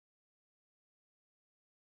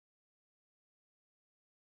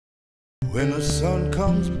When the sun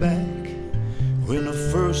comes back, when the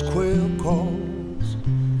first quail calls,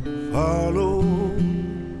 follow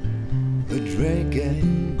the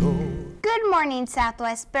dragon go. Good morning,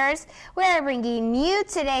 Southwest Spurs. We are bringing you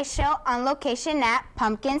today's show on location at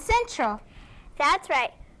Pumpkin Central. That's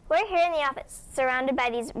right. We're here in the office, surrounded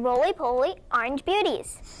by these roly-poly orange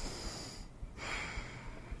beauties.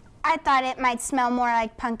 I thought it might smell more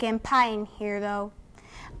like pumpkin pie in here, though.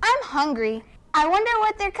 I'm hungry. I wonder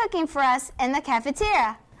what they're cooking for us in the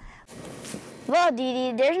cafeteria. Well,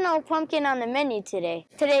 Dee Dee, there's no pumpkin on the menu today.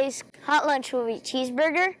 Today's hot lunch will be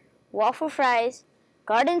cheeseburger, waffle fries,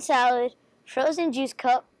 garden salad, frozen juice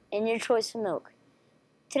cup, and your choice of milk.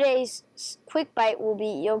 Today's quick bite will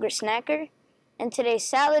be yogurt snacker, and today's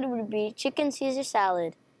salad would be chicken Caesar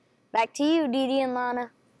salad. Back to you, Dee Dee and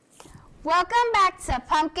Lana. Welcome back to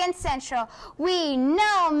Pumpkin Central. We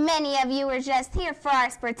know many of you were just here for our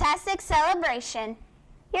Sportastic celebration.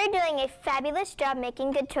 You're doing a fabulous job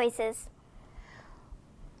making good choices.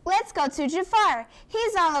 Let's go to Jafar.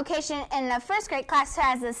 He's on location in the first grade class who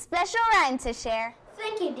has a special rhyme to share.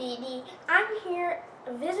 Thank you, Dee Dee. I'm here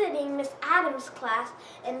visiting Miss Adams' class,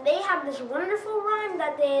 and they have this wonderful rhyme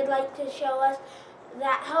that they'd like to show us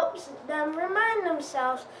that helps them remind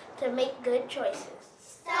themselves to make good choices.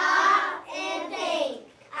 Stop and think.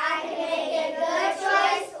 I can make a good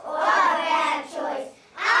choice or a bad choice.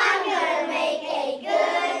 I'm gonna make a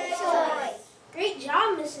good choice. Great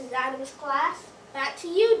job, Mrs. Adams' class. Back to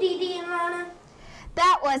you, Dee Dee and Lana.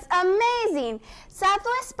 That was amazing.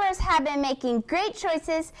 Southwest Spurs have been making great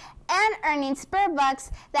choices and earning Spur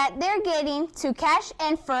Bucks that they're getting to cash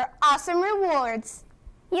in for awesome rewards.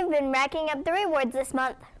 You've been racking up the rewards this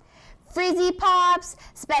month. Freezy Pops,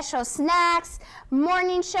 special snacks,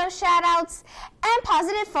 morning show shoutouts, and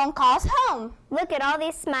positive phone calls home. Look at all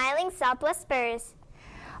these smiling Southwest Spurs.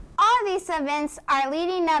 All these events are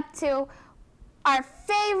leading up to our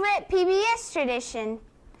favorite PBS tradition,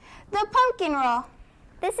 the pumpkin roll.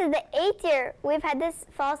 This is the 8th year we've had this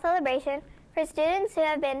fall celebration for students who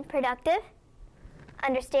have been productive,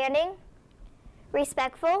 understanding,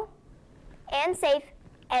 respectful, and safe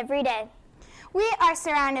every day. We are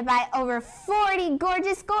surrounded by over 40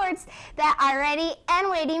 gorgeous gourds that are ready and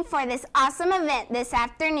waiting for this awesome event this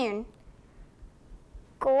afternoon.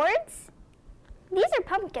 Gourds? These are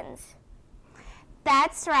pumpkins.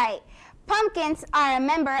 That's right. Pumpkins are a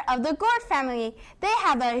member of the gourd family. They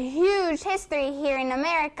have a huge history here in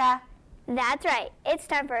America. That's right. It's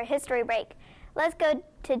time for a history break. Let's go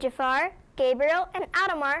to Jafar, Gabriel, and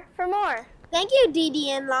Adamar for more. Thank you, Dee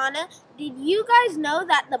Dee and Lana. Did you guys know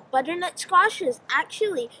that the butternut squash is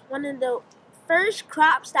actually one of the first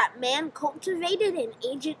crops that man cultivated in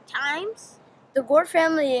ancient times? The gourd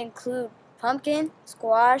family include pumpkin,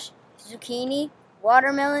 squash, zucchini,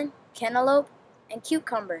 watermelon, cantaloupe, and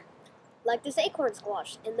cucumber. Like this acorn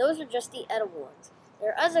squash, and those are just the edible ones.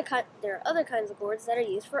 There are other kinds of gourds that are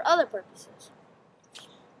used for other purposes.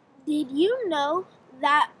 Did you know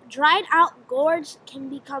that dried out gourds can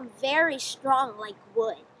become very strong like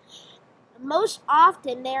wood? Most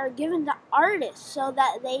often they are given to artists so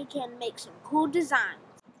that they can make some cool designs.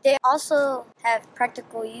 They also have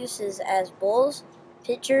practical uses as bowls,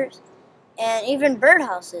 pitchers, and even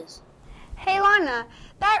birdhouses. Hey Lana,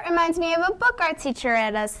 that reminds me of a book our teacher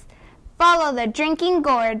read us, Follow the Drinking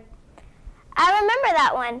Gourd. I remember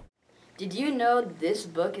that one. Did you know this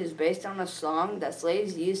book is based on a song that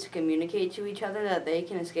slaves used to communicate to each other that they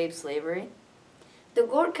can escape slavery? The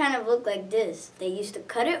gourd kind of looked like this. They used to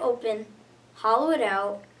cut it open, hollow it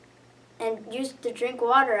out, and used to drink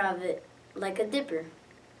water out of it, like a dipper.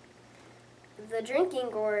 The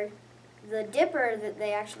drinking gourd, the dipper that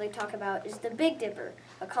they actually talk about, is the Big Dipper,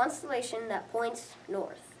 a constellation that points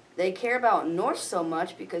north. They care about north so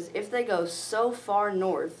much because if they go so far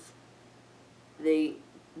north, they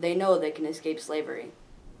know they can escape slavery.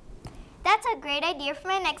 That's a great idea for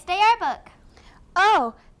my next AR book.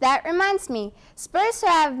 Oh, that reminds me. Spurs who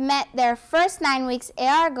have met their first 9 weeks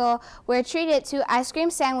AR goal were treated to ice cream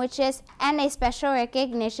sandwiches and a special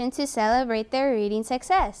recognition to celebrate their reading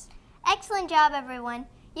success. Excellent job, everyone.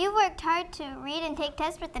 You worked hard to read and take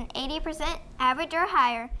tests with an 80% average or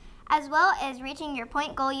higher, as well as reaching your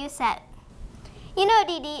point goal you set. You know,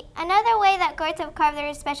 Dee Dee, another way that gourds have carved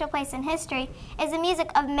their special place in history is the music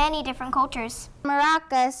of many different cultures.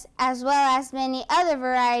 Maracas, as well as many other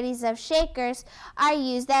varieties of shakers, are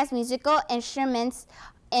used as musical instruments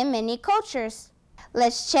in many cultures.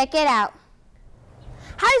 Let's check it out.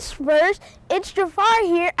 Hi Spurs, it's Jafar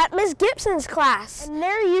here at Miss Gibson's class. And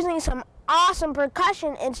they're using some awesome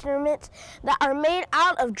percussion instruments that are made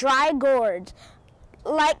out of dry gourds,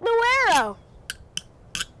 like the güero.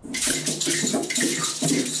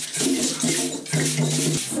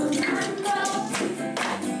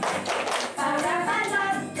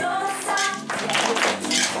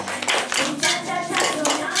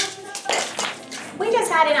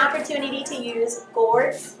 had an opportunity to use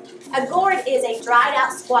gourds. A gourd is a dried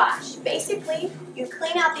out squash. Basically, you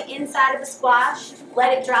clean out the inside of a squash,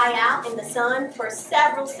 let it dry out in the sun for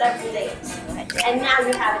several days. And now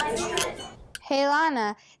you have an instrument. Hey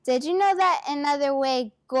Lana, did you know that another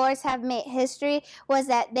way gourds have made history was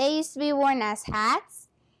that they used to be worn as hats?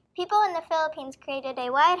 People in the Philippines created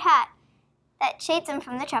a wide hat that shades them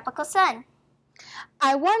from the tropical sun.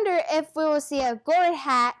 I wonder if we will see a gourd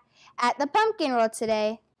hat at the pumpkin roll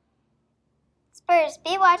today. Spurs,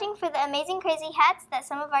 be watching for the amazing crazy hats that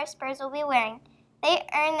some of our Spurs will be wearing. They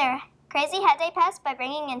earn their Crazy Hat Day pass by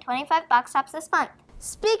bringing in 25 box tops this month.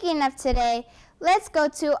 Speaking of today, let's go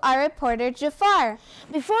to our reporter Jafar.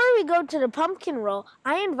 Before we go to the pumpkin roll,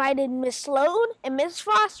 I invited Miss Sloan and Miss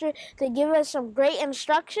Foster to give us some great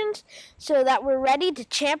instructions so that we're ready to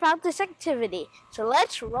champ out this activity. So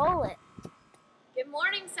let's roll it. Good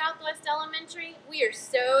morning, Southwest Elementary. We are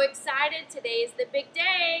so excited. Today is the big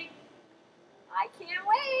day. I can't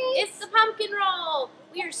wait. It's the pumpkin roll.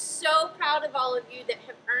 We are so proud of all of you that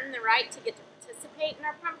have earned the right to get to participate in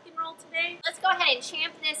our pumpkin roll today. Let's go ahead and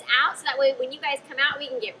champ this out so that way when you guys come out, we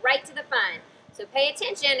can get right to the fun. So pay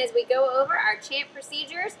attention as we go over our champ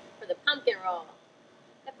procedures for the pumpkin roll.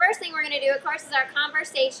 The first thing we're going to do, of course, is our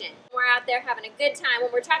conversation. We're out there having a good time.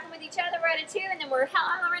 When we're talking with each other, we're at a 2, and then we're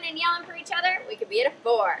hollering and yelling for each other, we could be at a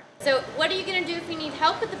 4. So what are you going to do if you need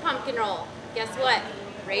help with the pumpkin roll? Guess what?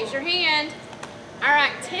 Raise your hand. Our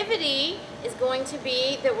activity is going to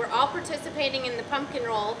be that we're all participating in the pumpkin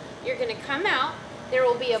roll. You're going to come out. There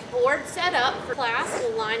will be a board set up for class.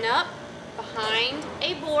 We'll line up behind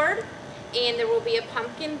a board, and there will be a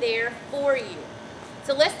pumpkin there for you.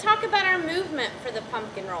 So let's talk about our movement for the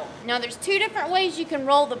pumpkin roll. Now there's 2 different ways you can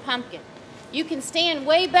roll the pumpkin. You can stand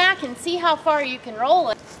way back and see how far you can roll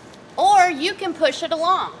it, or you can push it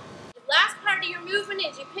along. The last part of your movement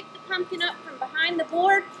is you pick the pumpkin up from behind the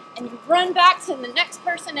board and you run back to the next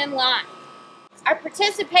person in line. Our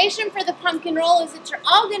participation for the pumpkin roll is that you're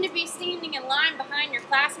all going to be standing in line behind your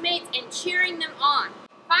classmates and cheering them on.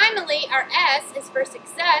 Finally, our S is for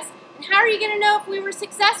success. And how are you going to know if we were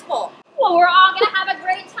successful? Well, we're all going to have a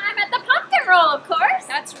great time at the pumpkin roll, of course.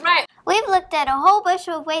 That's right. We've looked at a whole bunch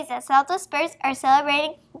of ways that Southwest Spurs are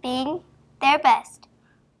celebrating being their best.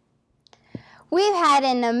 We've had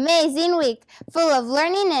an amazing week full of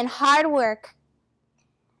learning and hard work.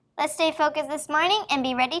 Let's stay focused this morning and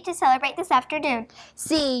be ready to celebrate this afternoon.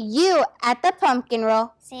 See you at the pumpkin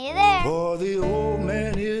roll. See you there. For the old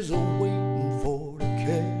man is old.